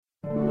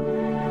Welcome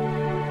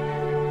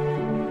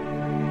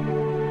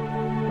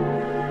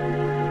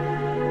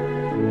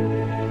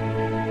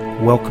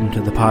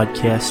to the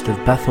podcast of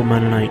Bethel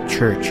Mennonite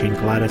Church in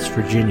Gladys,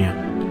 Virginia.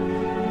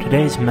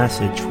 Today's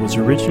message was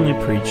originally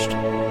preached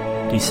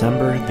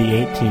December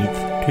the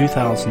 18th,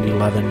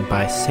 2011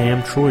 by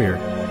Sam Troyer,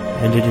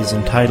 and it is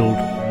entitled,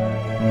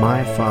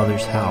 My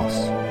Father's House.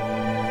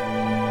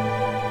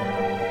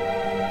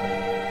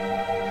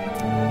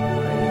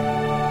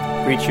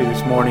 I greet you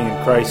this morning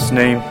in Christ's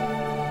name.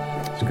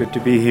 It's good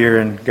to be here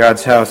in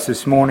God's house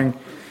this morning.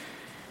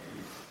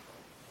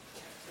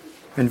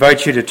 I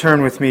invite you to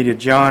turn with me to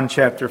John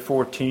chapter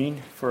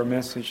 14 for a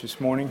message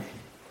this morning.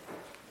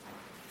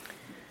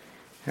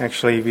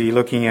 Actually, we'll be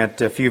looking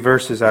at a few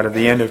verses out of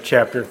the end of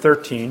chapter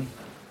 13.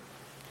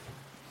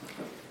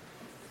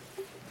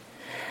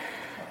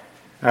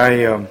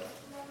 I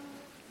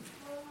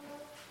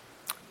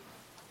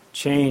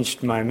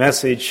changed my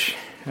message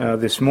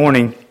this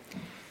morning.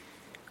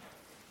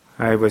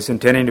 I was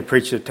intending to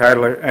preach an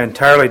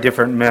entirely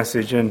different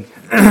message, and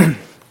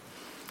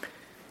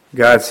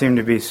God seemed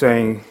to be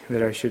saying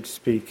that I should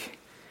speak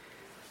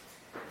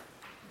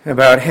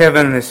about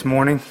heaven this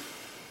morning.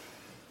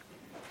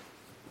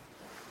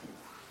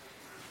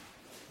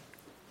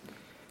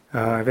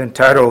 I've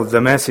entitled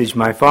the message,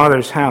 My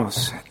Father's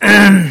House,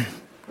 and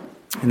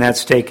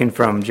that's taken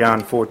from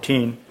John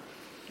 14.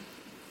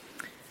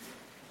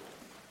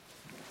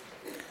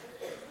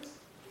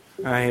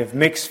 I have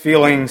mixed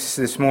feelings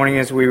this morning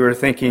as we were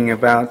thinking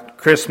about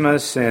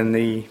Christmas and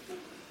the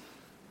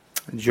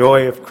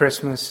joy of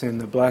Christmas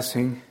and the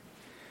blessing.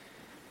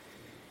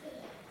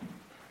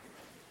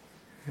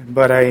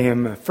 But I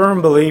am a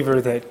firm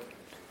believer that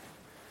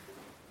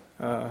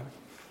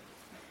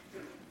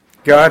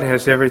God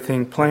has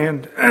everything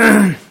planned.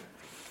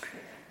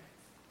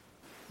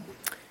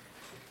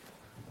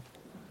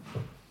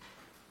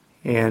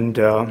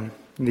 And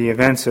the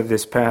events of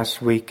this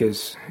past week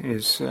is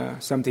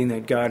something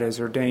that God has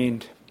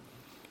ordained.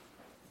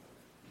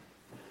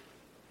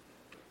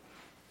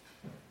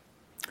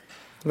 A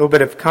little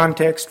bit of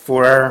context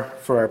for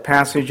our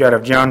passage out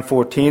of John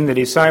 14. The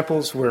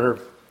disciples were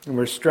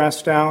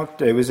stressed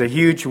out. It was a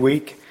huge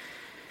week.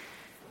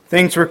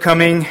 Things were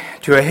coming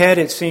to a head,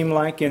 it seemed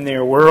like, in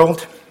their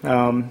world.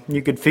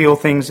 You could feel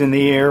things in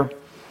the air.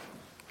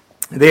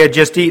 They had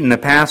just eaten the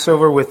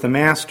Passover with the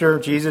Master.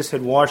 Jesus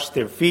had washed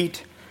their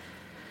feet.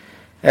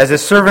 As a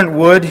servant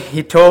would,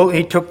 he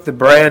took the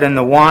bread and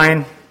the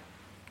wine,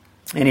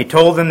 and he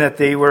told them that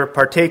they were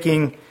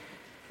partaking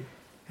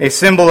a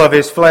symbol of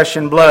his flesh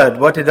and blood.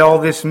 What did all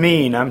this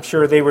mean? I'm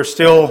sure they were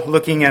still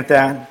looking at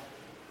that.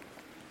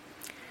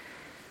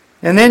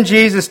 And then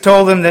Jesus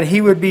told them that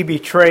he would be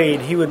betrayed.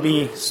 He would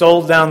be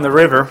sold down the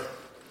river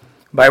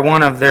by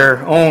one of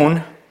their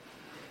own.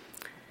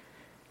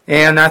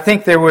 And I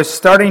think there was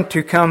starting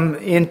to come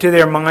into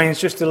their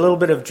minds just a little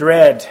bit of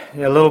dread,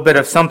 a little bit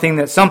of something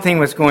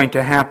was going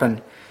to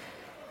happen.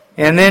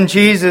 And then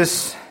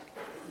Jesus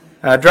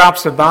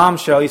drops a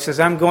bombshell. He says,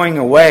 I'm going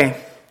away.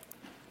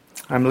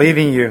 I'm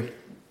leaving you.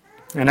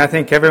 And I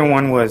think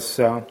everyone was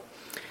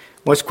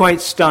quite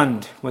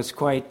stunned,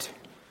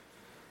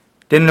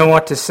 didn't know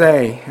what to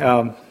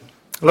say.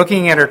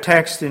 Looking at our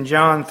text in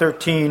John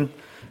 13,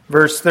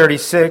 verse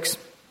 36,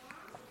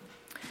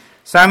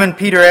 Simon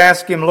Peter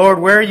asked him, Lord,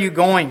 where are you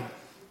going?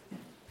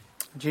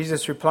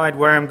 Jesus replied,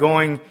 where I'm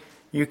going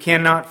you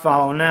cannot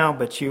follow now,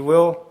 but you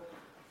will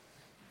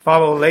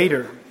follow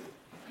later.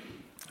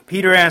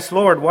 Peter asked,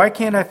 Lord, why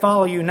can't I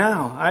follow you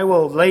now? I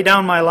will lay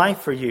down my life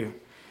for you.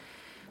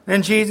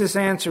 Then Jesus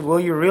answered, will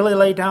you really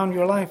lay down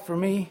your life for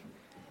me?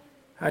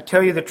 I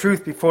tell you the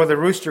truth, before the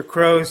rooster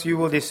crows, you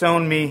will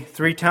disown me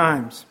 3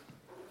 times.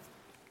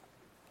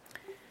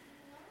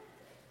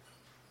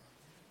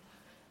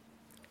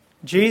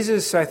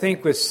 Jesus, I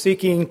think, was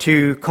seeking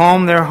to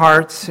calm their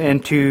hearts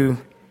and to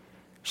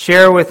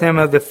share with them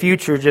of the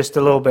future just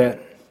a little bit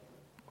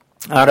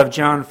out of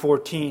John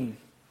 14.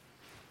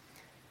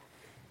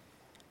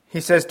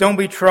 He says, don't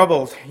be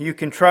troubled. You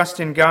can trust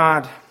in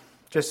God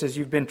just as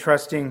you've been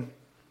trusting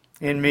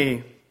in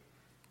me.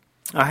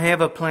 I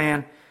have a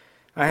plan.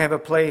 I have a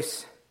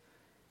place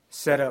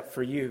set up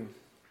for you.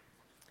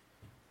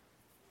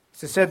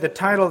 As I said, the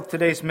title of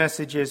today's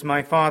message is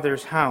My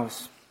Father's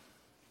House.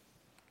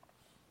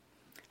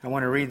 I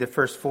want to read the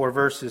first 4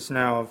 verses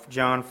now of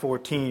John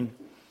 14.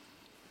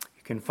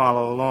 You can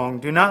follow along.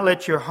 Do not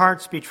let your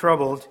hearts be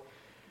troubled.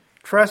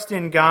 Trust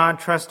in God,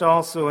 trust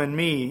also in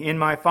me. In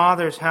my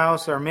Father's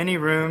house are many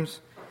rooms.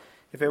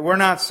 If it were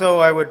not so,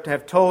 I would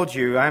have told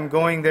you. I am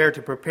going there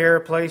to prepare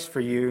a place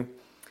for you.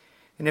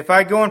 And if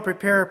I go and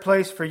prepare a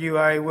place for you,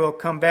 I will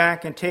come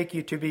back and take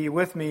you to be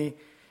with me,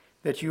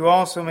 that you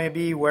also may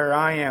be where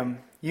I am.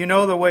 You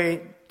know the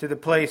way to the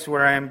place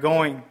where I am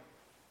going.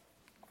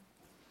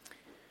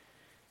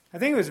 I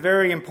think it was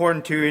very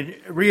important to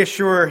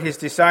reassure his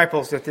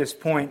disciples at this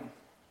point.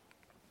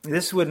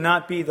 This would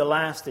not be the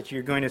last that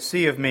you're going to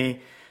see of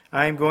me.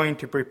 I am going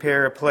to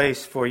prepare a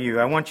place for you.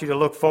 I want you to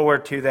look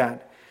forward to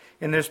that.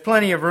 And there's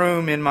plenty of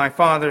room in my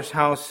Father's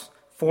house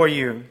for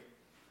you.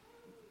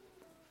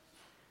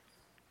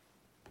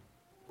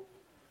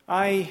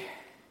 I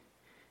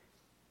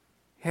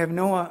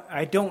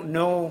don't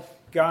know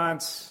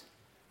God's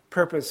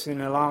purpose in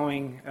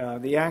allowing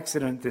the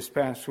accident this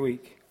past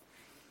week.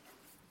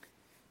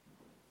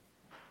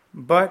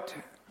 But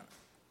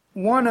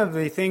one of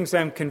the things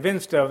I'm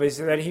convinced of is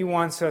that He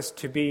wants us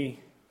to be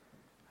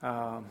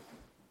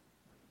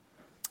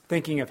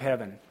thinking of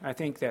heaven. I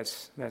think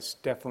that's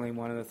definitely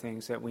one of the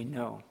things that we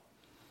know.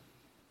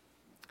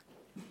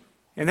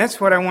 And that's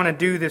what I want to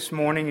do this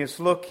morning, is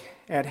look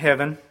at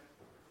heaven,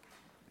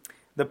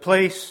 the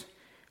place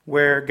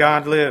where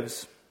God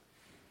lives.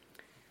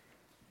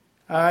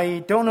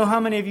 I don't know how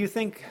many of you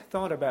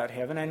thought about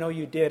heaven. I know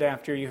you did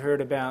after you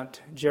heard about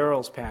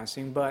Gerald's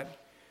passing, but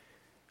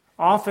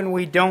often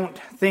we don't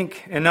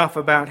think enough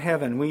about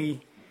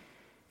heaven.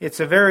 It's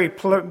a very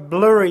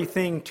blurry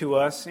thing to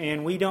us,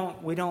 and we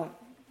don't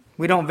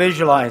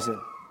visualize it.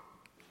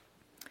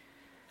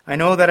 I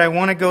know that I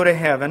want to go to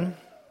heaven,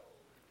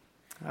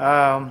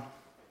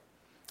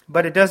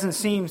 but it doesn't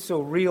seem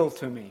so real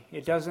to me.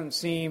 It doesn't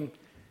seem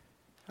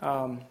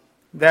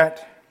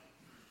that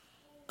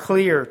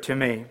clear to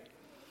me.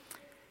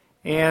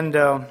 And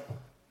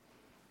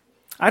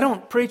I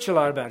don't preach a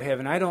lot about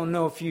heaven. I don't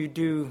know if you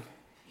do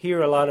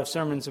hear a lot of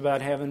sermons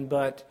about heaven,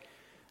 but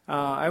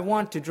I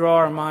want to draw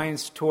our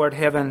minds toward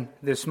heaven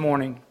this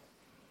morning.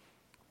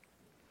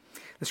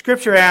 The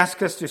Scripture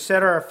asks us to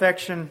set our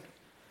affection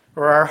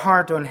or our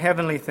heart on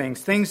heavenly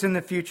things, things in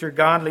the future,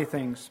 godly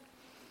things.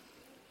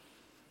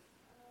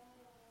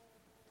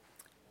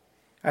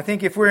 I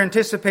think if we're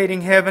anticipating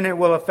heaven, it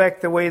will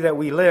affect the way that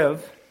we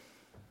live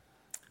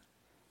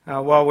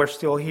while we're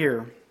still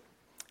here.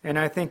 And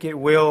I think it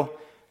will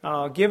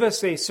give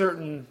us a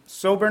certain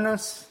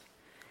soberness,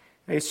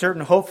 a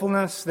certain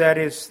hopefulness that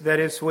is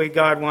the way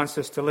God wants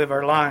us to live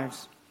our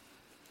lives.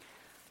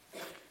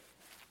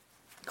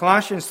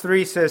 Colossians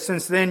 3 says,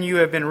 "Since then you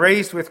have been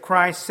raised with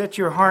Christ, set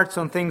your hearts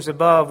on things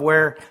above,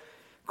 where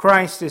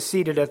Christ is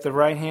seated at the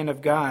right hand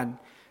of God.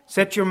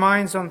 Set your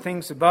minds on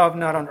things above,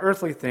 not on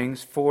earthly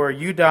things, for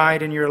you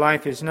died and your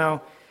life is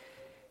now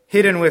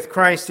hidden with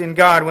Christ in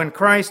God. When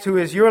Christ, who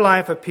is your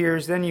life,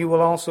 appears, then you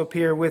will also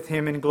appear with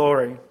Him in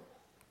glory."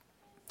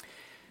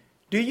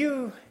 Do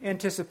you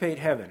anticipate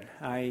heaven?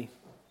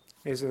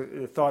 Is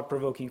a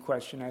thought-provoking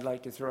question I'd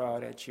like to throw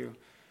out at you.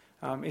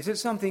 Is it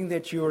something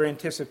that you are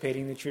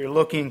anticipating, that you're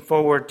looking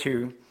forward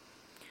to?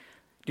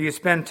 Do you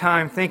spend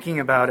time thinking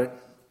about it?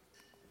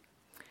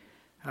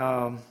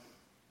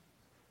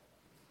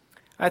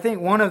 I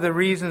think one of the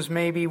reasons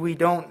maybe we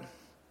don't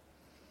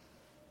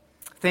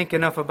think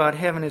enough about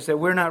heaven is that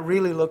we're not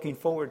really looking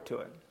forward to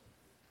it.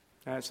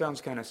 That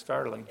sounds kind of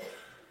startling.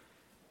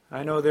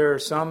 I know there are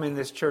some in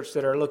this church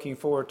that are looking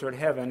forward to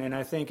heaven, and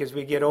I think as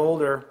we get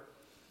older,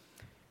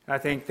 I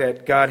think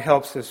that God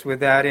helps us with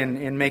that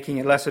in making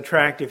it less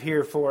attractive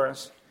here for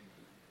us.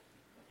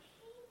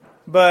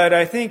 But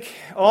I think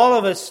all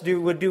of us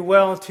would do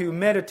well to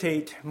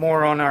meditate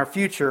more on our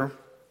future.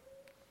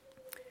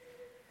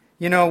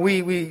 You know,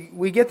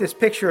 we get this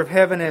picture of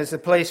heaven as a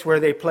place where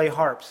they play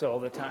harps all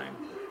the time.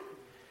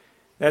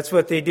 That's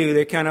what they do.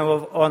 They're kind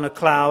of on a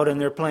cloud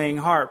and they're playing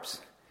harps.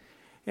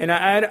 And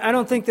I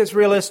don't think that's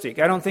realistic.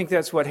 I don't think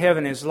that's what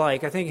heaven is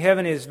like. I think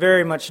heaven is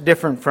very much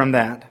different from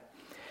that.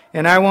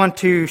 And I want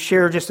to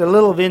share just a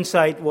little of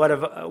insight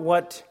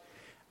what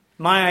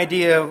my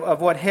idea of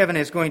what heaven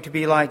is going to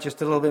be like,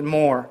 just a little bit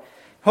more.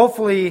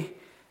 Hopefully,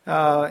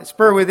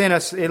 spur within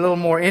us a little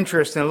more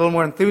interest and a little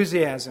more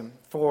enthusiasm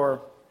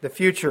for the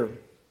future.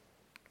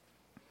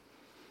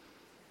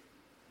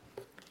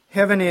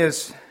 Heaven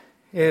is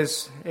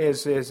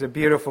a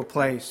beautiful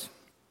place.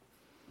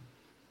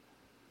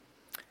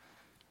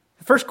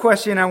 The first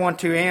question I want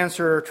to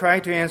answer, or try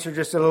to answer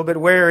just a little bit,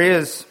 where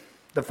is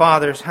the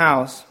Father's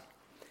house?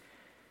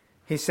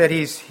 He said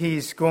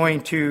he's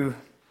going to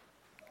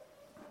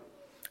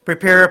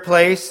prepare a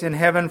place in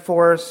heaven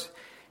for us.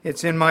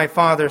 It's in my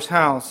Father's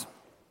house.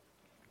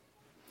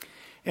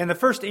 And the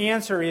first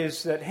answer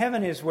is that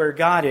heaven is where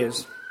God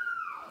is.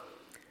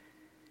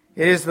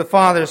 It is the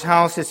Father's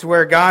house. It's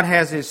where God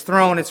has His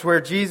throne. It's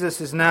where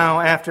Jesus is now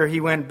after He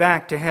went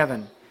back to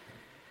heaven.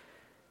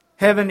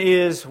 Heaven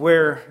is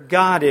where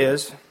God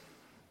is.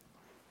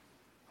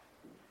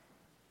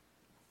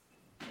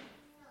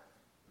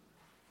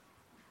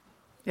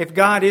 If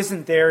God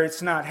isn't there,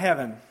 it's not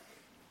heaven.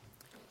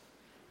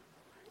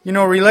 You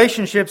know,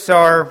 relationships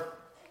are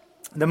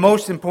the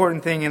most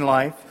important thing in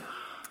life.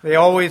 They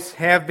always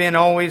have been,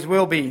 always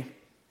will be.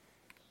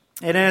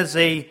 And as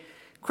a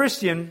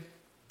Christian,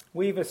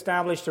 we've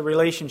established a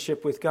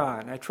relationship with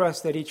God. I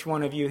trust that each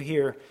one of you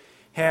here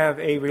have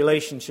a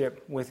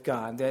relationship with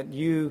God, that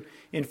you,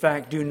 in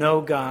fact, do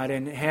know God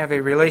and have a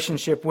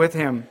relationship with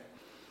Him.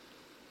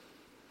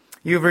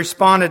 You've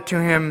responded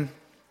to Him.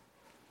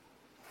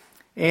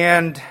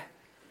 And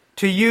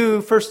to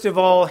you, first of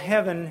all,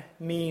 heaven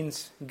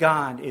means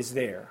God is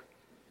there.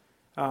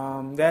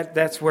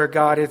 That's where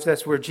God is.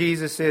 That's where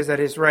Jesus is, at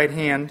His right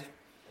hand.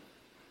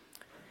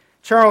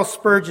 Charles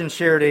Spurgeon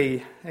shared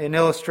an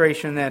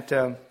illustration that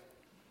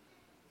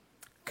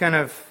kind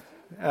of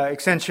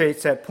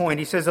accentuates that point.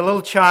 He says, a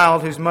little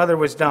child whose mother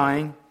was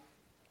dying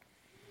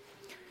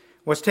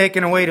was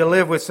taken away to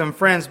live with some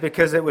friends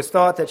because it was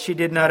thought that she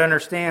did not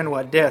understand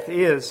what death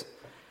is.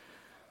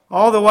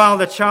 All the while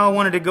the child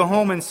wanted to go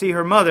home and see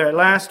her mother. At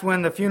last,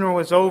 when the funeral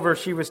was over,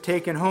 she was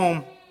taken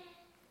home.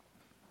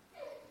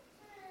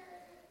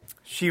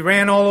 She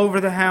ran all over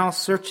the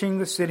house, searching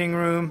the sitting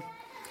room,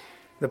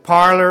 the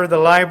parlor, the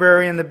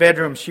library, and the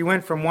bedroom. She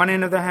went from one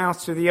end of the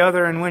house to the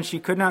other, and when she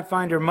could not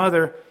find her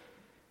mother,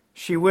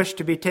 she wished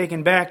to be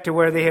taken back to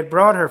where they had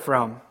brought her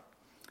from.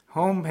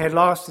 Home had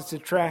lost its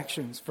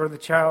attractions for the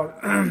child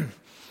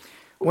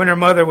when her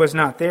mother was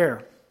not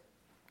there.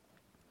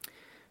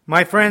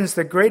 My friends,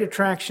 the great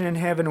attraction in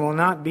heaven will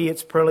not be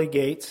its pearly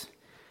gates,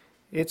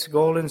 its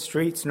golden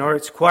streets, nor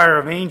its choir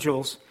of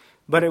angels,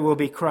 but it will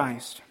be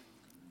Christ.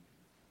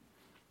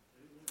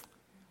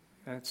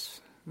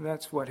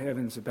 That's what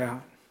heaven's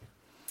about.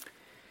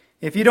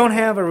 If you don't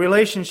have a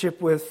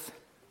relationship with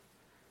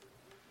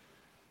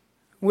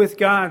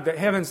God, that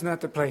heaven's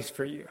not the place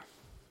for you.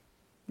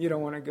 You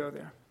don't want to go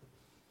there.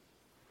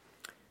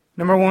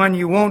 Number one,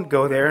 you won't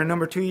go there. And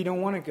number two, you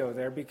don't want to go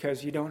there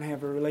because you don't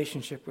have a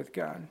relationship with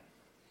God.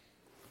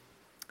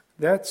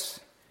 That's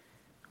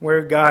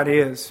where God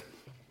is.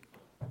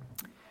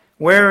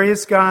 Where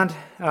is God?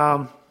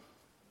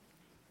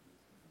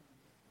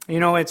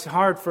 It's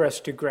hard for us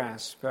to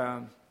grasp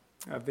a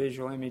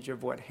visual image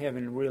of what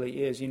heaven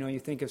really is. You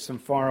think of some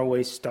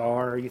faraway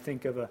star, or you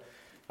think of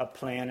a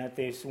planet.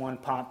 There's one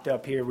popped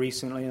up here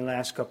recently in the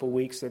last couple of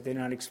weeks that they're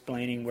not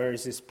explaining. Where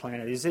is this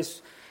planet? Is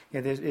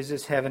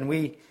this heaven?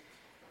 We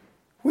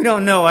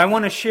don't know. I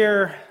want to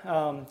share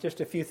just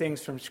a few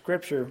things from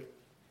Scripture.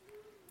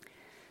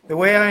 The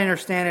way I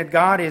understand it,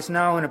 God is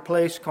now in a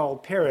place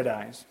called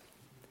paradise.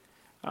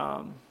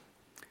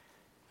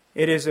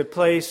 It is a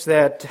place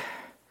that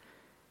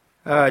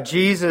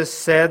Jesus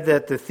said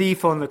that the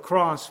thief on the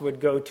cross would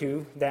go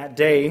to that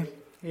day,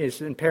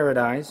 is in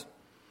paradise.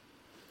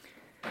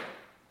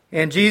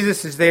 And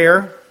Jesus is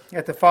there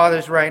at the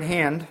Father's right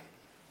hand,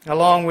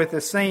 along with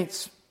the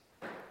saints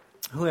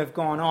who have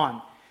gone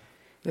on.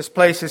 This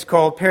place is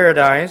called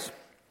paradise.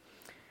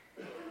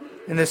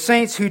 And the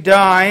saints who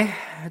die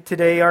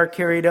today are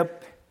carried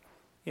up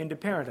into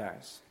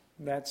paradise.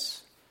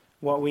 That's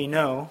what we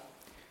know.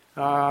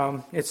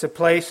 It's a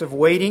place of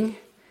waiting.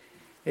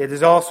 It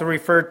is also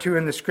referred to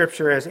in the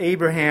Scripture as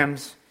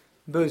Abraham's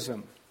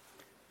bosom.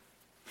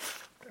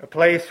 A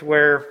place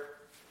where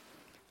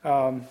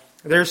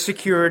there's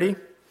security.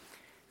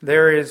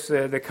 There is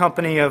the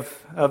company of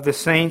the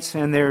saints,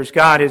 and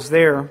God is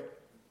there.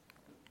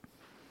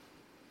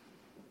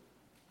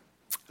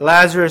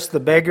 Lazarus the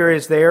beggar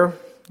is there.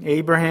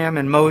 Abraham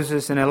and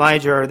Moses and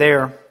Elijah are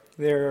there.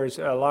 There's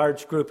a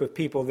large group of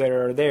people that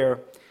are there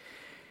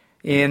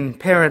in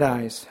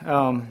paradise.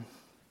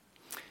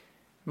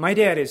 My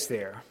dad is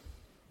there.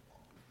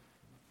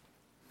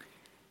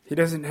 He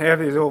doesn't have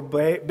his old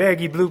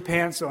baggy blue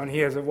pants on. He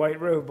has a white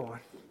robe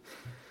on.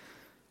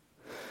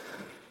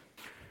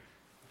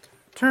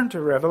 Turn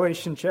to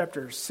Revelation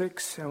chapter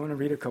 6. I want to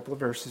read a couple of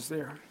verses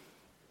there.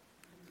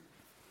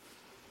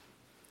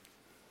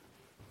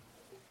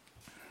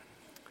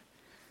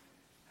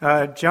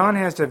 John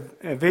has a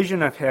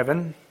vision of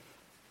heaven,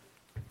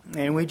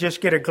 and we just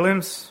get a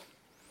glimpse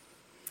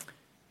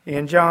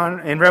in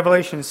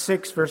Revelation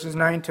 6, verses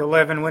 9 to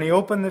 11. When he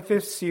opened the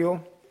fifth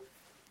seal,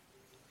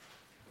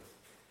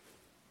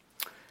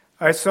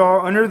 I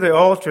saw under the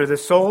altar the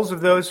souls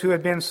of those who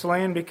had been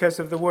slain because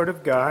of the word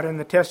of God and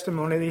the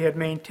testimony they had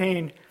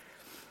maintained.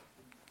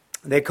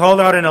 They called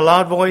out in a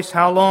loud voice,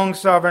 "How long,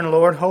 sovereign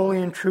Lord,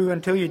 holy and true,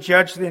 until you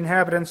judge the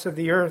inhabitants of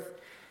the earth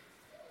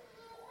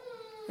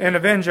and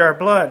avenge our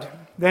blood?"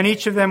 Then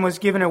each of them was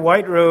given a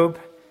white robe,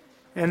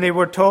 and they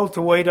were told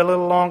to wait a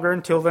little longer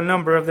until the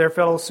number of their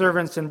fellow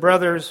servants and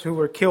brothers who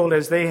were killed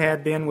as they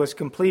had been was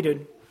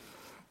completed.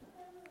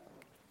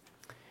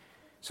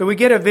 So we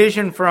get a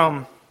vision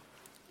from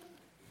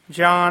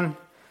John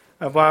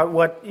about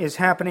what is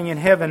happening in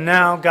heaven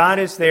now. God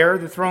is there,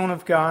 the throne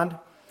of God,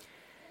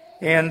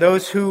 and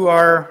those who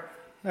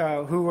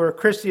were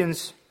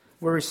Christians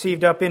were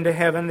received up into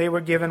heaven. They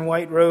were given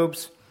white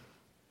robes.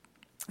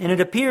 And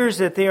it appears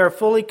that they are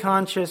fully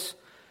conscious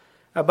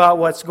about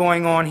what's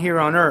going on here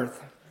on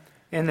earth,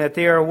 and that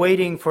they are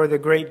waiting for the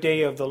great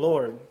day of the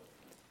Lord.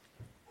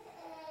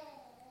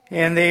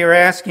 And they are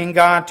asking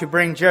God to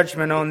bring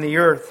judgment on the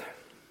earth.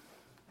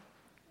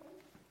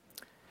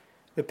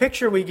 The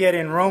picture we get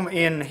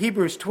in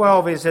Hebrews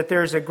 12 is that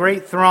there's a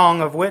great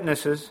throng of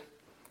witnesses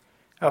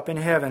up in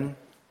heaven,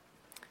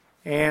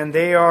 and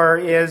they are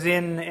as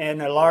in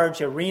a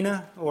large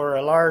arena or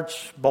a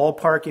large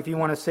ballpark, if you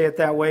want to say it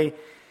that way.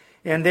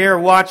 And they're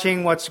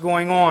watching what's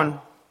going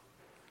on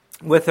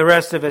with the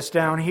rest of us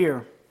down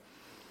here.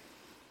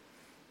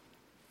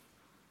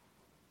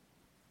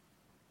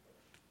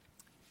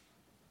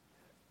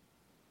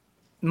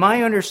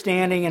 My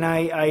understanding, and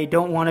I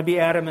don't want to be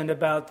adamant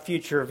about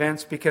future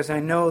events because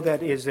I know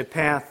that is a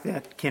path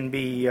that can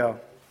be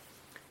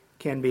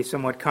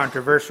somewhat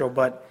controversial,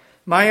 but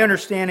my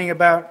understanding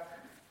about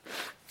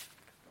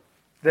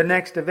the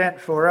next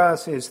event for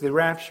us is the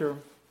rapture,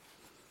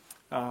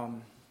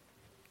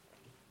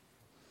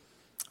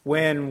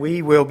 when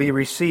we will be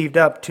received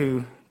up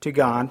to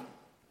God.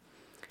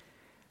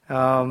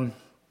 And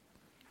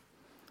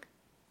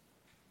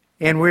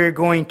we're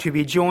going to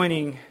be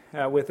joining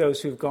with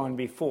those who've gone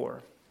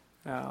before.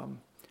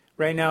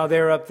 Right now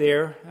they're up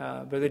there.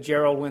 Brother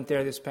Gerald went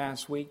there this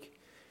past week,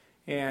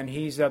 and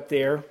he's up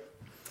there.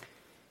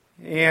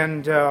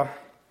 And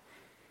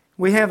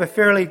we have a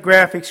fairly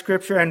graphic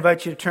scripture. I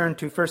invite you to turn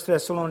to 1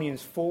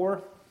 Thessalonians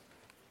 4.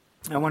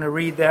 I want to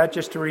read that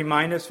just to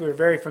remind us. We're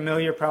very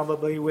familiar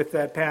probably with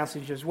that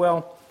passage as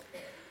well.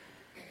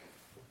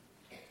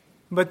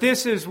 But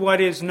this is what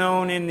is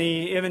known in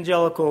the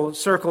evangelical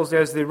circles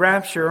as the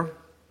rapture.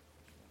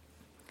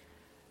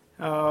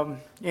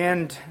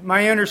 And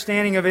my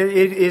understanding of it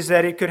is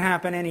that it could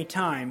happen any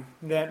time.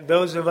 That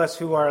those of us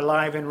who are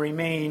alive and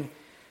remain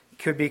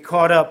could be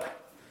caught up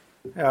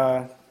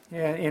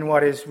in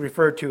what is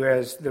referred to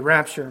as the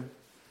rapture.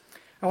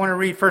 I want to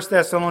read 1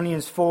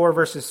 Thessalonians 4,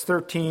 verses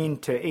 13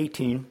 to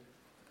 18.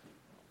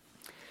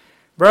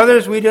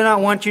 Brothers, we do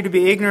not want you to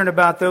be ignorant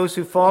about those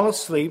who fall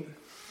asleep,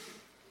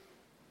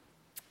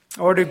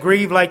 or to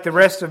grieve like the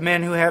rest of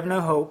men who have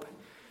no hope.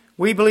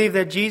 We believe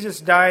that Jesus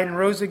died and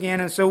rose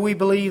again, and so we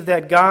believe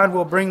that God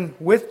will bring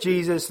with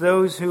Jesus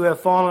those who have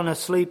fallen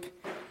asleep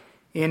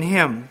in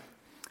Him.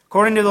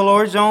 According to the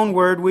Lord's own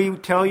word, we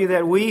tell you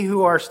that we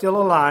who are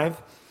still alive,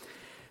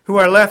 who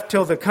are left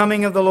till the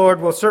coming of the Lord,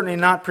 will certainly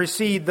not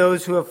precede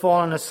those who have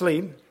fallen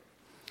asleep.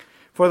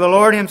 For the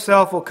Lord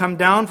Himself will come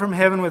down from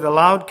heaven with a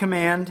loud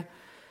command,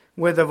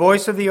 with the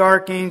voice of the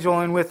archangel,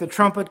 and with the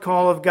trumpet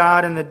call of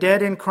God, and the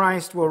dead in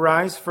Christ will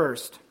rise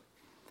first.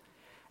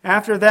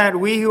 After that,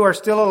 we who are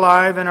still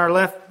alive and are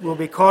left will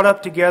be caught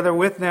up together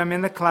with them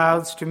in the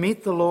clouds to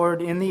meet the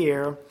Lord in the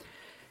air,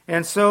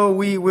 and so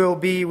we will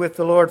be with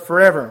the Lord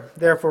forever.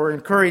 Therefore,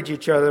 encourage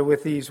each other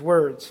with these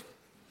words.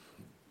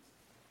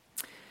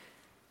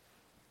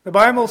 The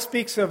Bible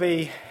speaks of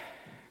a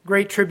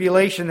great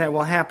tribulation that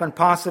will happen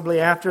possibly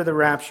after the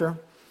rapture.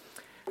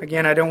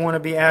 Again, I don't want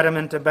to be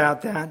adamant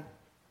about that.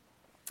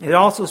 It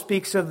also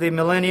speaks of the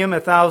millennium,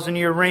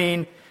 1,000-year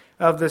reign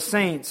of the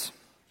saints.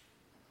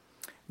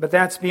 But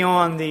that's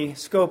beyond the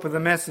scope of the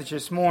message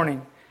this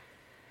morning.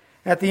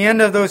 At the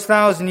end of those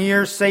 1,000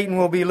 years, Satan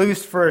will be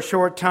loosed for a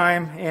short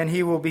time, and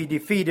he will be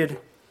defeated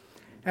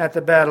at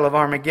the Battle of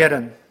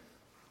Armageddon.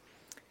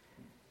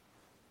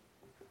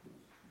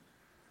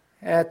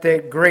 At the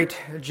great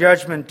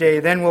judgment day,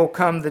 then will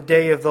come the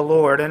day of the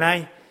Lord.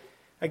 And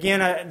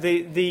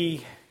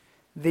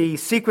the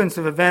sequence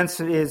of events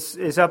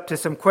is up to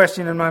some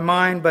question in my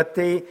mind, but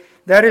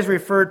that is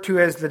referred to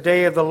as the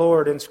day of the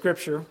Lord in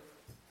Scripture.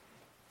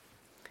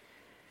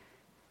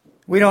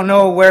 We don't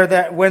know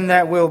when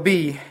that will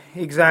be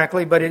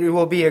exactly, but it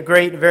will be a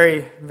great,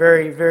 very,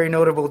 very, very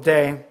notable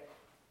day.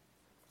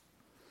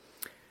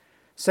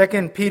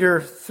 2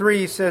 Peter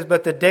 3 says,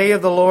 But the day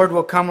of the Lord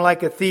will come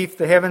like a thief.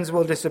 The heavens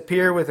will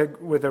disappear with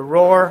a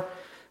roar.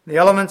 The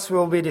elements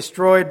will be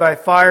destroyed by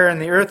fire, and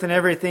the earth and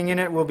everything in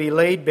it will be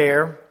laid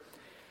bare.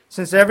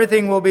 Since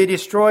everything will be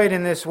destroyed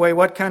in this way,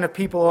 what kind of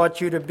people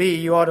ought you to be?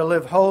 You ought to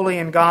live holy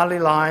and godly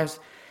lives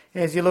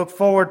as you look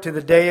forward to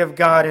the day of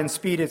God and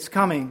speed its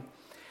coming.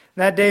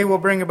 That day will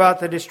bring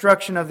about the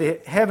destruction of the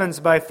heavens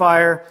by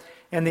fire,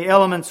 and the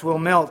elements will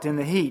melt in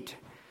the heat.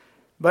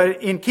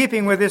 But in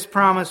keeping with this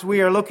promise,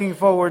 we are looking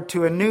forward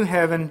to a new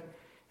heaven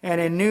and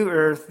a new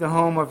earth, the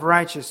home of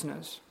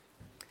righteousness.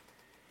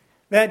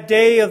 That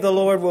day of the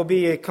Lord will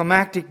be a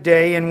climactic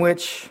day in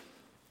which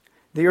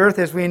the earth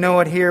as we know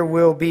it here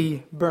will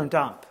be burnt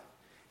up.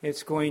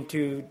 It's going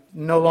to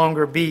no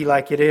longer be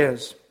like it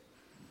is.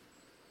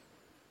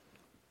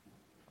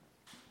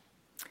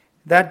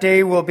 That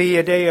day will be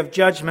a day of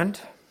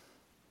judgment,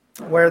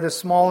 where the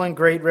small and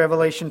great,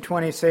 Revelation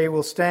 20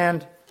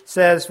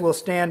 says will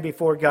stand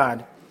before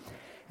God.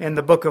 And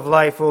the book of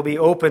life will be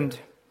opened.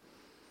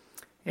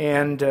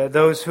 And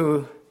those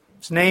whose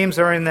names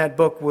are in that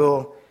book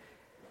will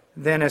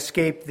then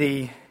escape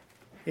the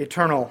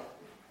eternal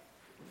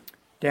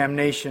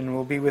damnation,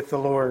 will be with the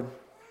Lord.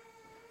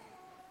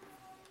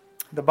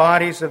 The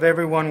bodies of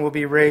everyone will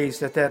be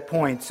raised at that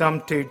point.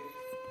 Some to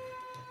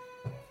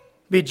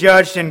be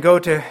judged and go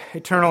to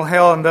eternal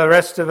hell, and the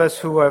rest of us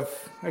who have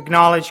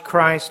acknowledged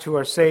Christ, who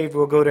are saved,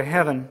 will go to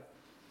heaven.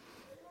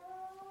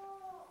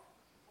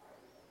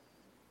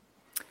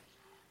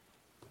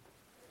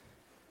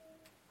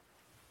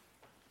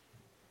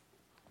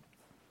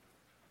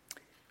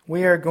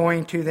 We are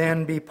going to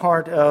then be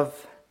part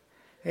of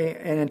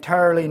an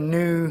entirely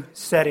new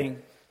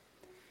setting.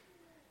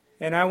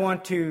 And I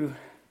want to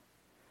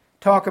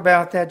talk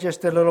about that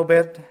just a little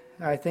bit.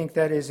 I think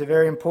that is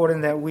very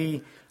important that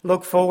we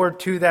look forward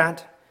to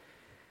that.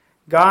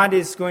 God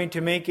is going to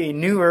make a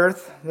new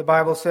earth, the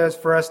Bible says,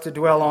 for us to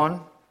dwell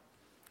on.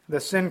 The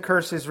sin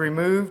curse is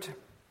removed.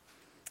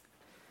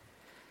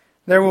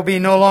 There will be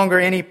no longer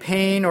any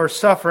pain or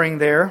suffering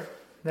there.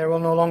 There will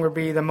no longer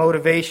be the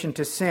motivation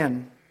to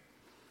sin.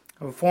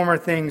 Of former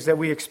things that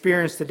we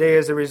experience today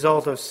as a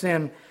result of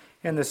sin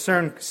and the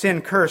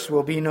sin curse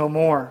will be no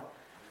more.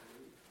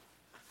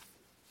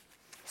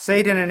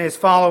 Satan and his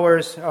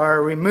followers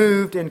are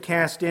removed and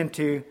cast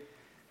into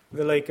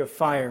the lake of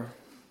fire.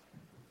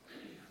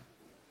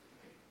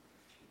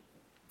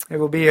 It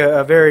will be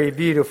a very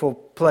beautiful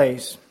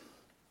place.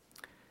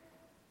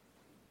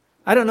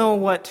 I don't know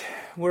what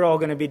we're all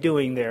going to be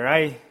doing there.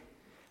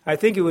 I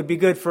think it would be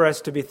good for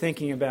us to be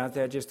thinking about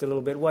that just a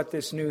little bit, what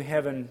this new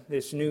heaven,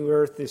 this new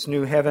earth, this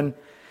new heaven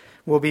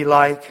will be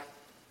like.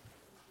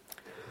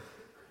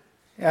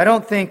 I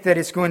don't think that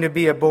it's going to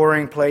be a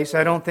boring place.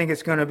 I don't think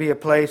it's going to be a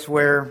place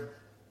where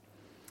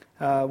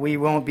we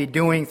won't be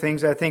doing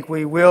things. I think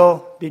we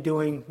will be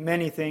doing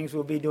many things.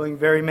 We'll be doing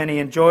very many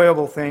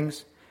enjoyable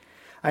things.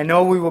 I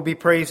know we will be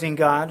praising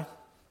God.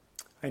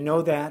 I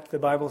know that. The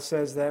Bible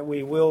says that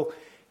we will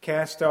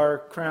cast our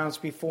crowns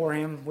before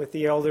Him with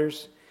the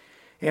elders,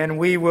 and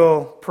we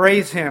will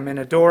praise Him and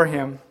adore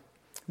Him.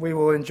 We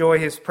will enjoy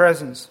His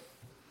presence.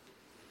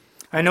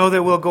 I know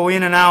that we'll go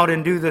in and out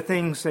and do the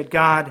things that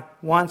God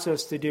wants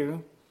us to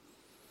do,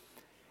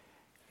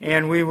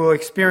 and we will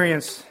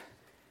experience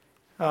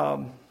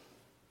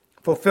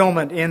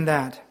fulfillment in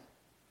that.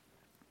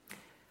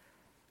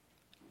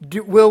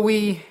 Will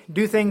we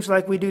do things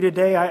like we do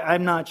today?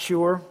 I'm not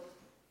sure.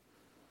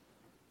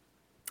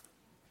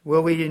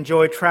 Will we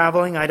enjoy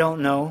traveling? I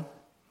don't know.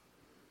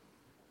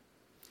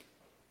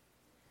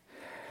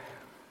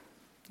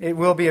 It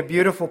will be a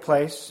beautiful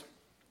place.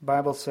 The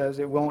Bible says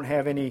it won't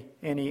have any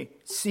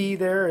sea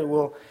there. It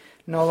will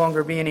no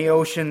longer be any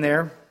ocean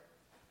there.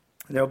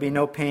 There will be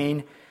no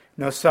pain,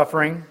 no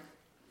suffering.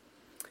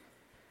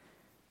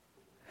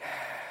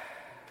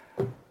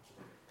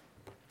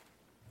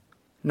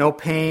 No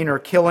pain or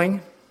killing.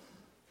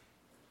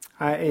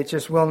 It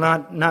just will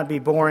not be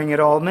boring at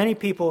all.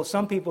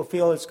 Some people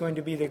feel it's going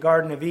to be the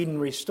Garden of Eden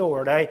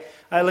restored. I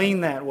lean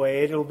that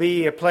way. It'll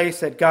be a place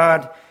that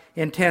God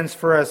intends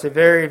for us, a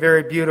very,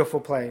 very beautiful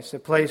place, a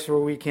place where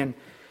we can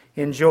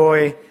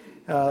enjoy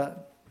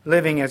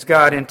living as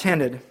God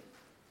intended.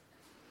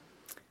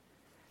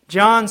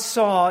 John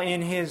saw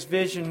in his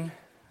vision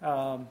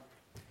the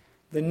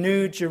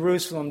new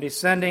Jerusalem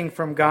descending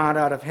from God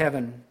out of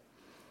heaven.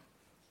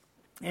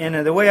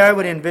 And the way I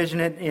would envision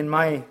it in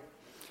my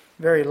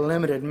very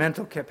limited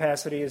mental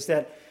capacity is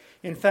that,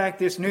 in fact,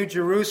 this new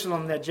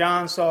Jerusalem that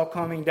John saw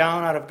coming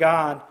down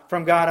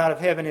from God out of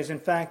heaven is, in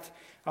fact,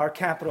 our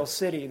capital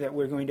city that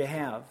we're going to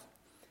have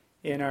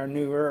in our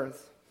new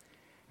earth.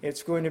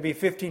 It's going to be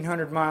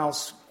 1,500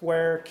 miles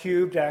square,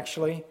 cubed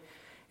actually,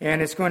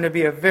 and it's going to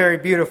be a very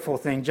beautiful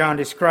thing. John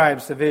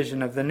describes the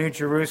vision of the new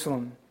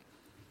Jerusalem.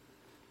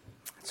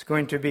 It's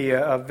going to be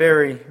a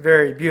very,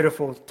 very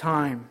beautiful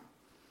time.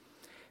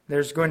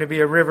 There's going to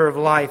be a river of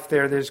life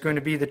there. There's going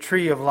to be the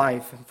tree of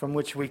life from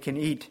which we can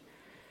eat.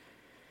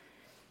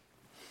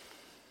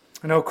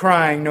 No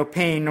crying, no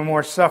pain, no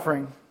more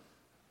suffering.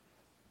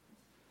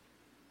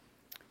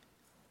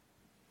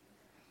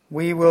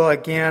 We will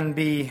again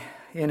be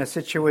in a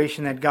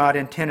situation that God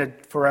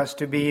intended for us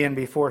to be in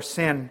before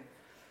sin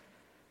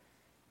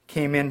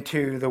came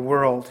into the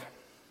world.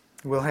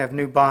 We'll have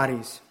new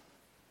bodies.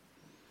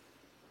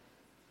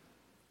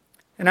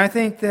 And I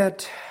think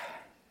that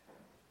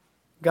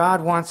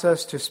God wants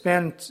us to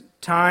spend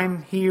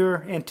time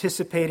here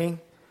anticipating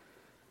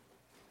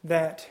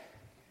that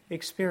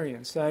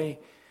experience. I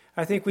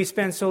think we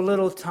spend so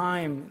little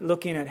time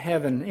looking at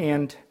heaven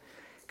and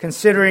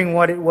considering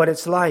what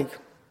it's like.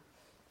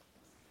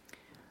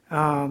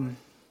 And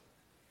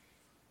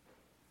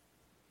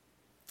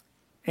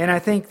I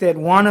think that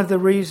one of the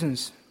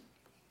reasons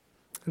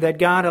that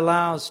God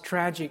allows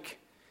tragic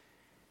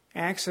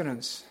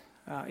accidents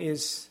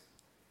is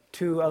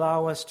to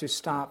allow us to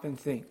stop and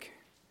think.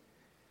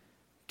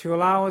 To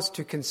allow us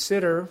to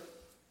consider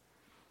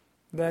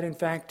that, in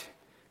fact,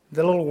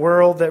 the little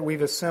world that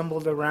we've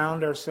assembled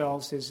around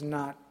ourselves is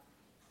not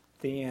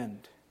the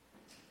end.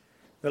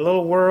 The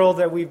little world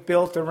that we've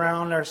built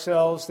around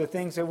ourselves, the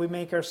things that we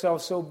make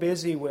ourselves so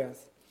busy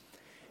with,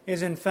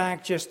 is in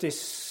fact just a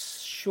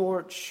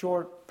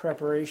short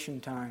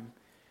preparation time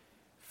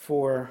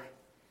for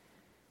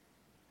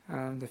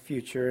the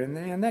future.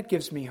 And that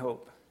gives me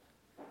hope.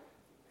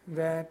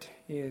 That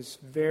is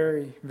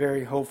very,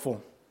 very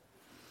hopeful.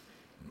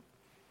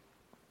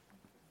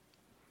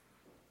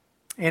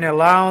 And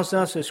allows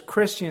us as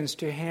Christians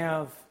to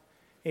have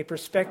a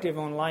perspective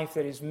on life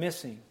that is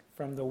missing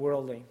from the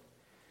worldly.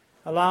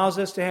 Allows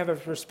us to have a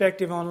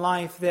perspective on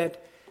life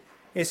that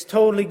is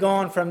totally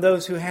gone from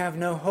those who have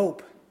no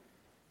hope,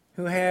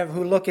 who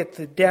look at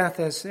the death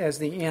as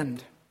the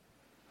end.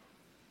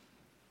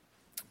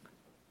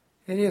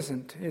 It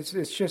isn't. It's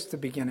just the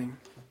beginning.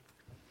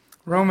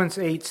 Romans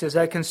 8 says,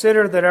 I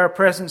consider that our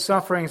present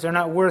sufferings are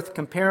not worth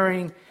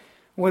comparing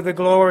with the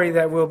glory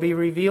that will be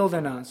revealed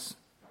in us.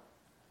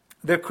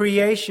 The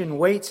creation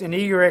waits in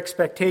eager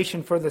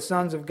expectation for the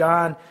sons of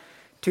God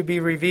to be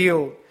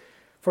revealed.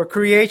 For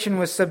creation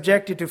was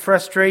subjected to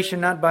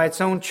frustration not by its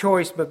own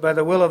choice, but by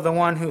the will of the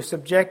one who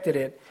subjected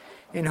it,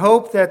 in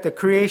hope that the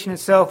creation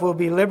itself will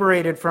be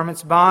liberated from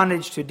its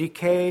bondage to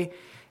decay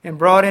and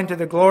brought into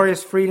the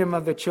glorious freedom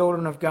of the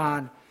children of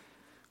God.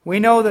 We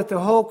know that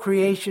the whole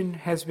creation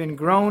has been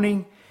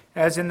groaning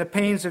as in the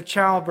pains of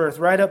childbirth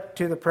right up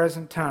to the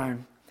present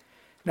time.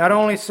 Not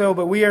only so,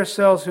 but we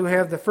ourselves who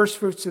have the first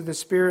fruits of the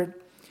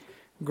Spirit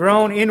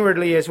groan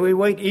inwardly as we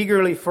wait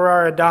eagerly for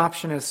our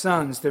adoption as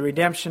sons, the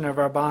redemption of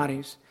our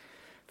bodies.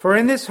 For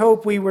in this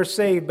hope we were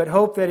saved, but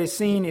hope that is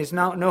seen is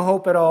no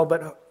hope at all,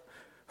 but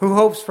who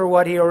hopes for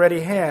what he already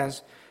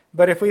has?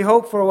 But if we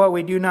hope for what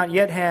we do not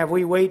yet have,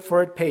 we wait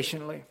for it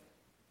patiently.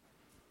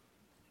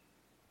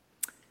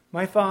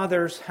 My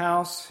Father's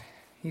house,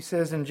 he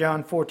says in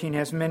John 14,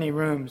 has many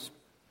rooms.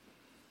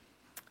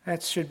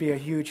 That should be a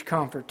huge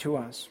comfort to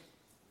us.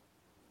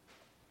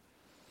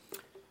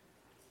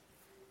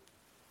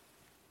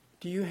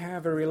 Do you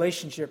have a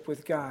relationship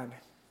with God?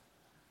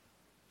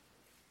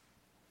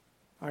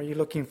 Are you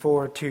looking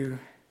forward to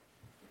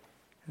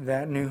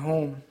that new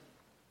home?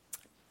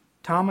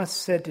 Thomas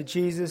said to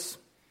Jesus,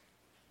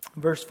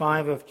 verse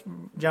 5 of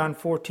John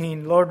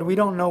 14, Lord, we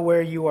don't know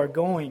where you are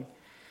going.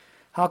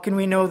 How can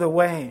we know the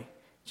way?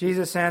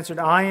 Jesus answered,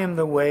 I am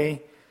the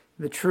way,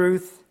 the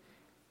truth,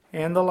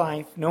 and the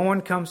life. No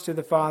one comes to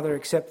the Father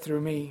except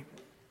through me.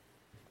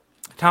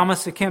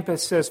 Thomas the Kempis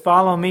says,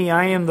 follow me,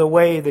 I am the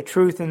way, the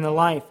truth, and the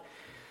life.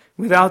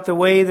 Without the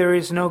way there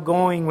is no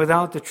going.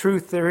 Without the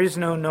truth there is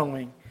no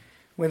knowing.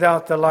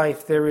 Without the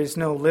life there is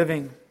no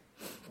living.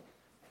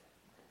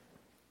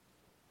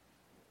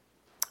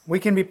 We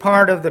can be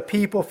part of the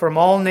people from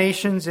all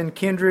nations and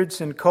kindreds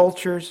and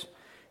cultures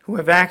who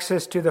have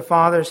access to the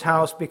Father's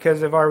house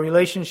because of our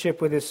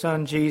relationship with His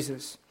Son,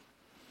 Jesus.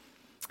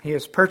 He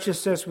has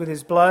purchased us with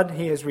His blood.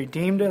 He has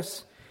redeemed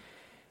us.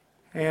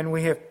 And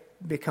we have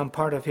become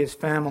part of His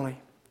family.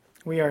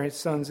 We are His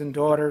sons and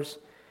daughters.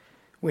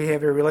 We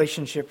have a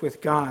relationship with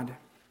God.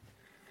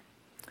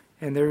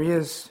 And there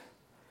is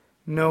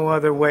no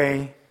other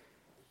way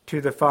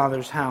to the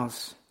Father's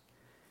house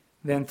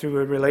than through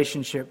a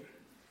relationship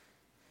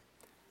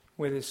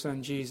with His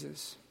Son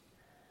Jesus.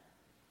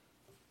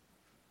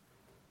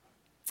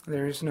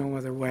 There is no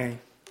other way.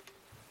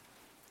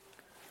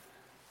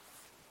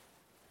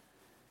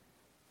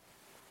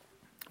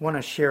 I want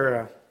to share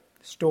a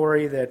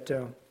story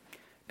that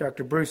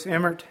Dr. Bruce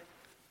Emmert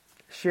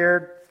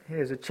shared.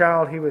 As a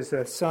child, he was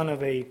the son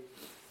of a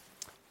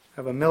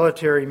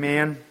military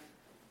man.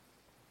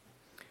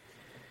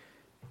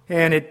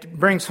 And it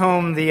brings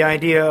home the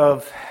idea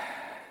of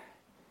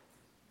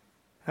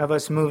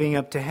us moving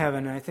up to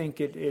heaven. I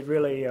think it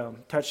really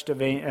touched a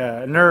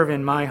nerve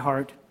in my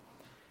heart.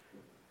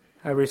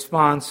 A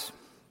response.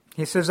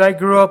 He says, I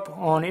grew up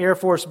on Air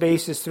Force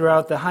bases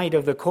throughout the height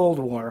of the Cold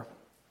War.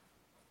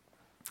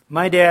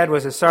 My dad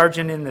was a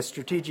sergeant in the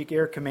Strategic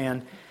Air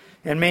Command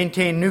and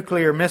maintained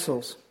nuclear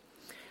missiles.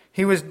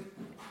 He was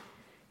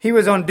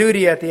on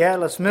duty at the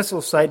Atlas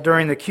missile site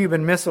during the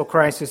Cuban Missile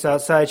Crisis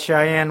outside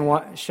Cheyenne,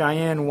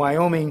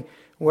 Wyoming,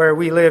 where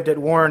we lived at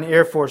Warren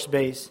Air Force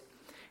Base.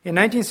 In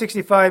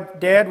 1965,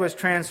 Dad was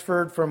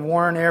transferred from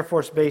Warren Air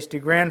Force Base to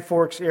Grand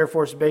Forks Air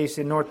Force Base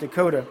in North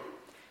Dakota.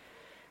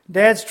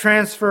 Dad's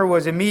transfer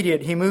was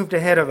immediate. He moved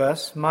ahead of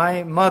us.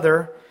 My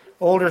mother,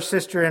 older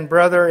sister, and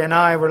brother and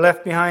I were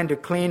left behind to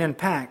clean and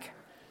pack.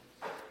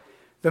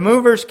 The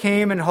movers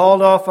came and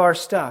hauled off our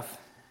stuff.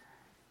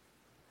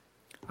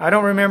 I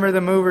don't remember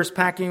the movers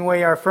packing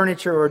away our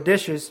furniture or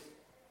dishes,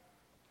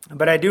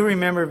 but I do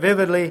remember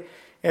vividly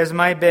as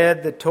my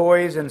bed, the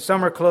toys, and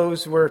summer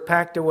clothes were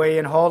packed away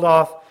and hauled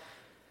off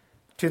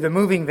to the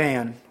moving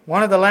van.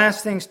 One of the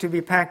last things to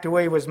be packed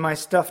away was my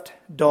stuffed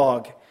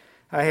dog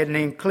I had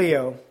named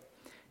Cleo.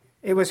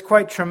 It was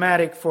quite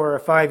traumatic for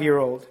a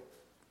 5-year-old.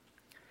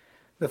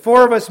 The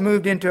four of us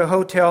moved into a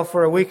hotel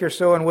for a week or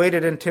so and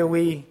waited until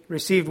we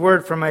received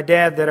word from my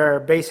dad that our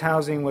base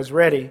housing was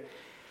ready.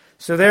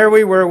 So there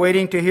we were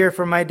waiting to hear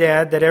from my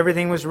dad that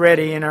everything was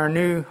ready in our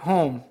new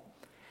home.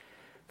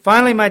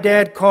 Finally, my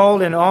dad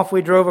called and off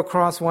we drove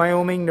across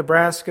Wyoming,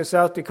 Nebraska,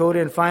 South Dakota,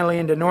 and finally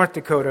into North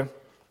Dakota.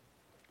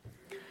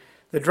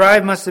 The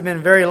drive must have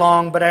been very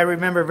long, but I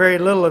remember very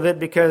little of it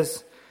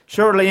because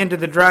shortly into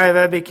the drive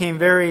I became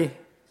very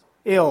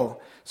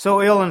ill.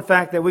 So ill, in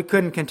fact, that we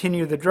couldn't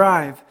continue the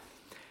drive.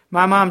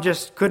 My mom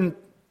just couldn't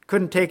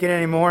take it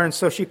anymore, and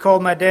so she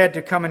called my dad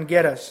to come and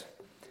get us.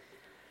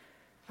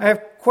 I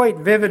have quite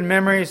vivid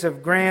memories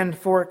of Grand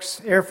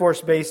Forks Air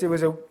Force Base. It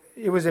was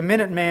a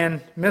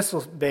Minuteman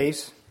missile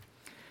base.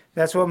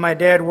 That's what my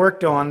dad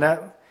worked on.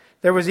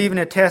 There was even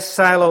a test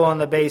silo on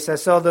the base. I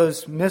saw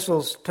those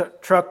missiles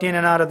trucked in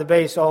and out of the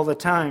base all the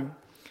time.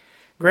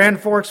 Grand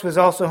Forks was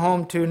also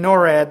home to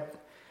NORAD,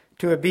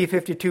 to a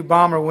B-52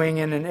 bomber wing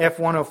and an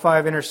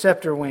F-105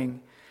 interceptor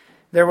wing.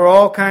 There were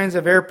all kinds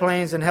of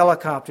airplanes and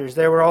helicopters.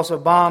 There were also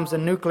bombs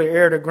and nuclear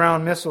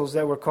air-to-ground missiles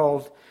that were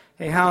called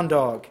a Hound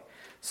Dog.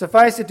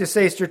 Suffice it to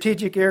say,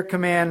 Strategic Air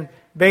Command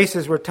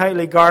bases were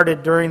tightly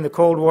guarded during the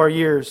Cold War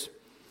years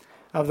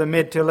of the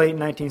mid to late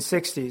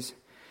 1960s.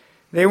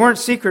 They weren't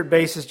secret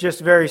bases, just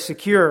very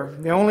secure.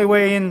 The only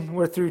way in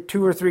were through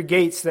 2 or 3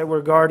 gates that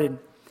were guarded.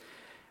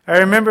 I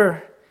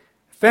remember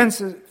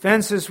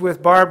Fences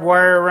with barbed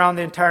wire around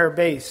the entire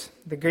base.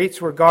 The gates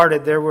were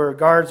guarded. There were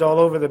guards all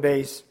over the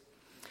base.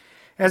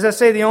 As I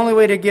say, the only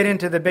way to get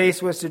into the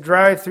base was to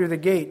drive through the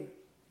gate.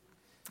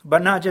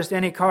 But not just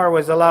any car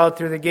was allowed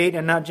through the gate,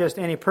 and not just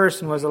any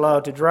person was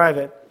allowed to drive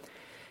it.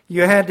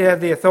 You had to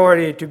have the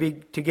authority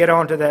to get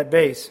onto that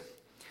base.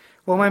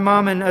 Well, my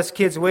mom and us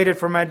kids waited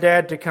for my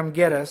dad to come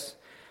get us.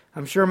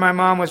 I'm sure my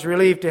mom was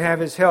relieved to have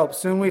his help.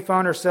 Soon we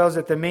found ourselves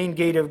at the main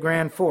gate of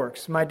Grand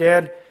Forks. My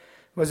dad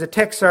was a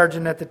tech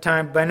sergeant at the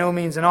time, by no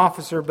means an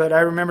officer, but I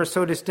remember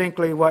so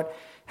distinctly what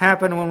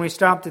happened when we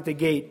stopped at the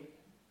gate.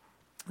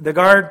 The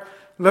guard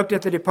looked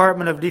at the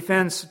Department of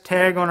Defense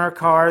tag on our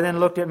car, then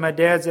looked at my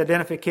dad's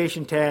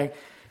identification tag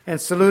and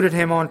saluted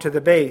him onto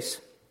the base.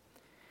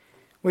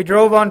 We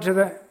drove onto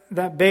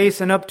that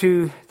base and up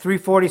to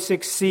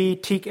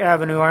 346C Teak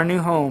Avenue, our new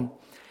home.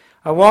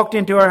 I walked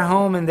into our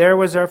home and there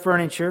was our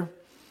furniture,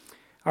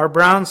 our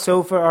brown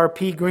sofa, our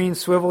pea green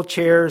swivel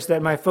chairs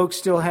that my folks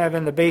still have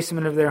in the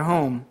basement of their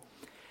home.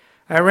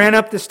 I ran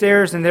up the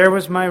stairs and there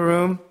was my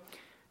room.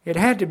 It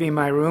had to be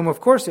my room. Of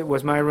course it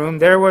was my room.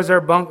 There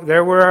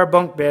were our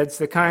bunk beds,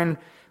 the kind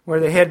where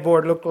the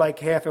headboard looked like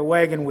half a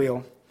wagon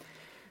wheel.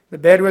 The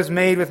bed was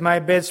made with my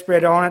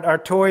bedspread on it. Our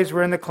toys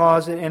were in the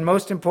closet, and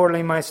most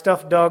importantly, my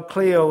stuffed dog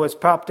Cleo was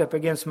propped up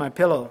against my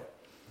pillow.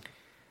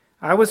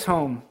 I was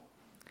home.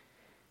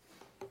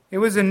 It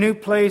was a new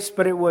place,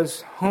 but it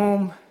was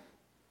home.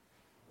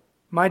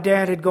 My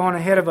dad had gone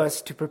ahead of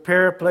us to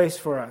prepare a place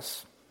for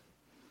us.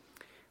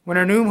 When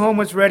our new home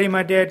was ready,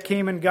 my dad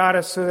came and got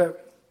us so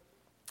that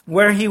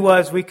where he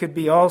was, we could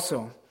be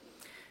also.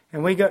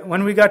 And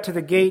when we got to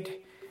the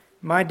gate,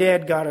 my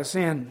dad got us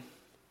in.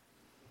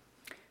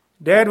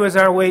 Dad was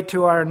our way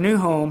to our new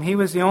home. He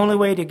was the only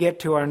way to get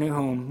to our new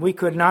home. We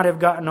could not have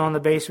gotten on the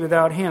base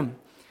without him.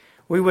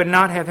 We would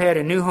not have had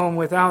a new home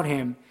without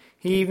him.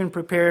 He even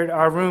prepared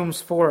our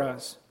rooms for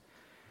us.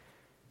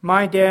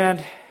 My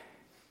dad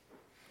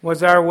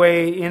was our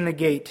way in the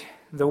gate,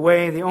 the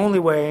only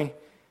way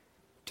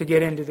to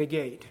get into the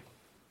gate.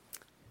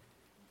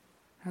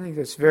 I think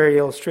that's very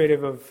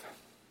illustrative of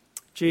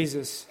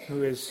Jesus,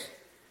 who has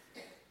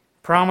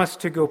promised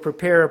to go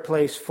prepare a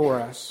place for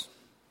us.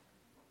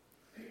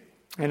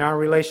 And our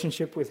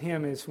relationship with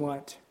him is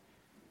what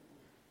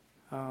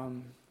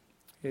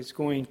is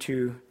going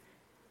to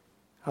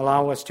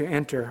allow us to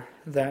enter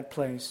that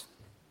place.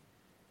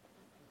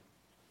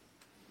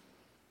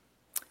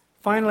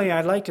 Finally,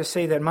 I'd like to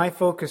say that my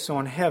focus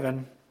on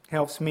heaven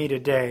helps me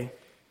today.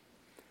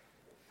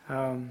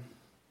 I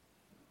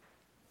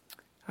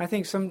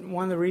think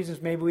one of the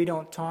reasons maybe we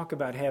don't talk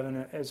about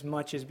heaven as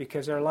much is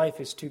because our life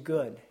is too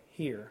good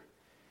here.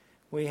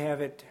 We have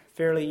it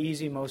fairly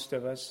easy, most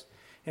of us.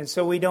 And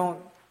so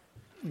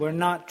we're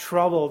not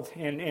troubled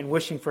and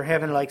wishing for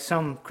heaven like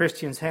some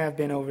Christians have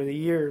been over the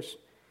years.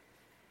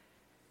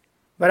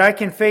 But I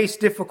can face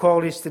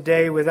difficulties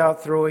today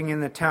without throwing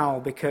in the towel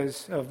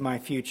because of my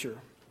future.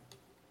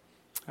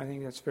 I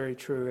think that's very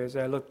true as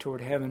I look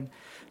toward heaven.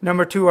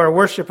 Number 2, our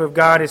worship of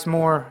God is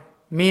more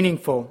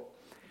meaningful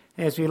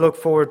as we look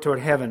forward toward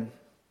heaven.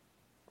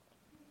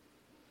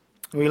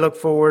 We look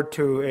forward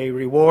to a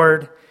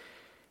reward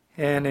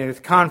and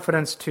with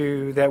confidence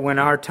to that when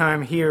our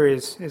time here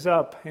is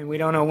up, and we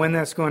don't know when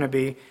that's going to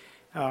be,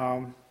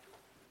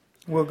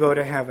 we'll go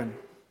to heaven.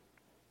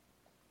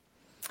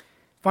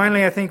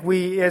 Finally, I think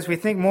as we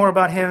think more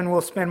about heaven,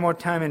 we'll spend more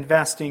time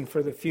investing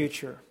for the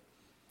future.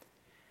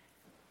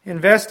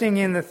 Investing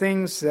in the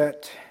things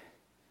that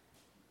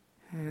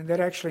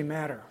actually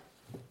matter.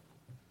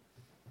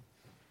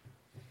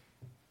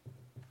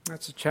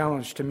 That's a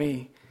challenge to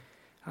me.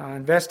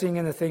 Investing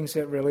in the things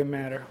that really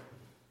matter.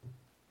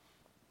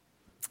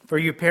 For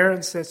you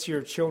parents, that's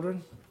your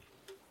children.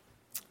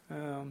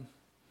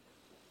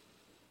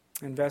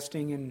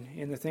 Investing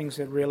in the things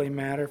that really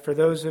matter. For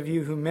those of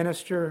you who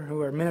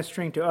are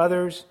ministering to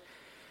others,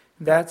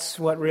 that's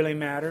what really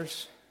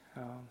matters.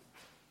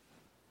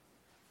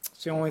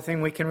 It's the only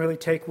thing we can really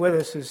take with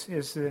us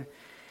is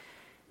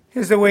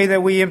the way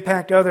that we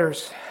impact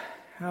others.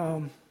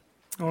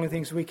 Only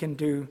things we can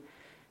do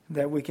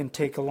that we can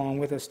take along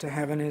with us to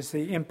heaven is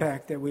the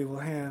impact that we will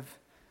have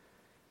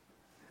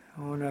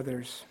on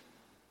others.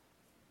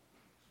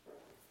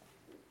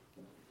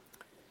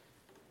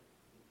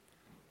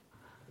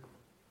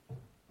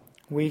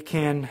 We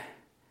can,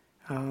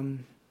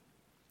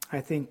 I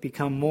think,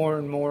 become more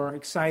and more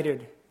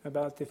excited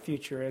about the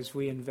future as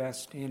we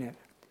invest in it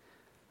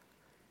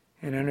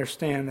and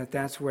understand that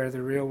that's where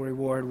the real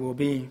reward will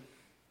be.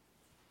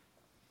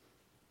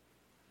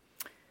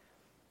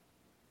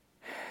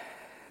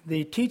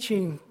 The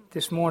teaching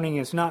this morning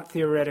is not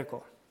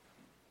theoretical.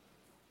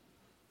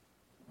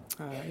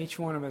 Each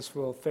one of us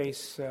will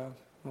face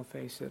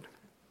it.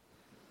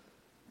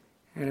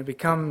 And it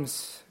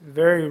becomes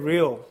very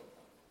real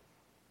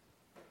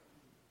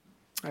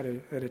at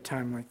a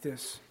time like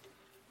this.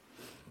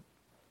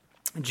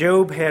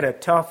 Job had a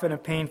tough and a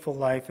painful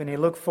life, and he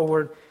looked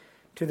forward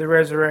to the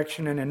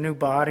resurrection and a new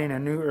body and a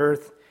new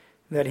earth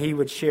that he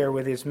would share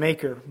with his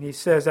Maker. He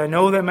says, I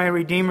know that my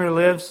Redeemer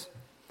lives,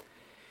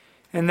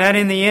 and that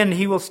in the end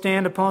he will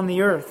stand upon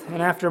the earth,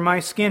 and after my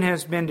skin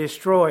has been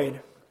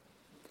destroyed,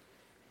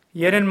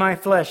 yet in my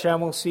flesh I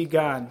will see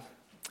God.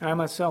 I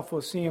myself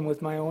will see him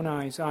with my own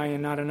eyes, I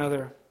and not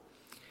another.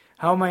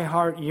 How my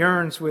heart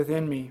yearns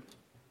within me.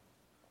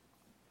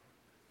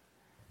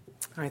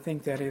 I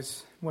think that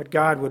is what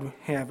God would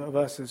have of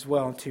us as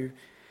well, to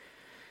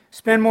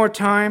spend more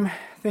time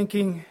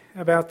thinking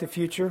about the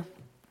future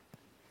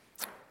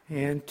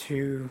and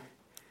to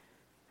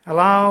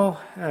allow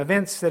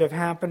events that have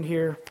happened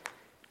here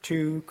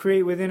to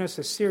create within us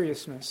a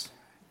seriousness.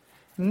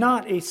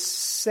 Not a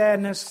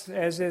sadness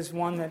as is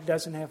one that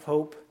doesn't have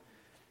hope.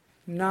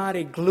 Not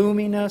a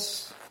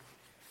gloominess.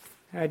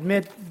 I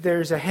admit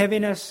there's a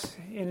heaviness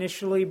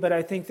initially, but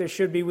I think there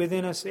should be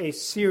within us a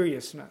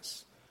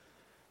seriousness.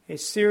 A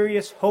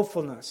serious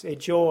hopefulness, a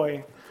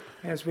joy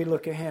as we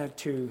look ahead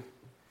to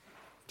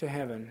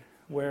heaven,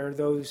 where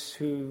those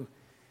who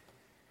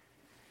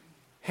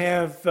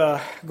have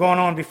gone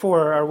on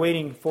before are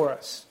waiting for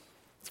us.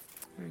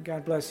 And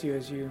God bless you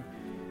as you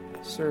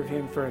serve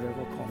him further.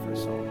 We'll call for a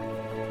song.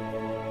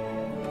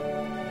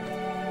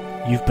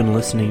 You've been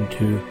listening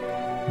to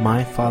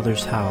My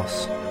Father's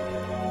House,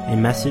 a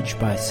message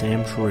by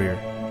Sam Schroyer.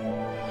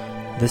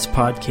 This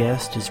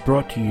podcast is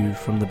brought to you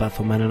from the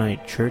Bethel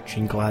Mennonite Church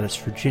in Gladys,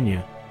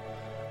 Virginia.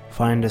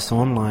 Find us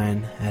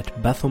online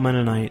at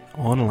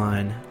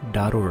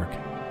bethelmennoniteonline.org.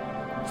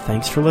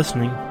 Thanks for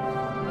listening.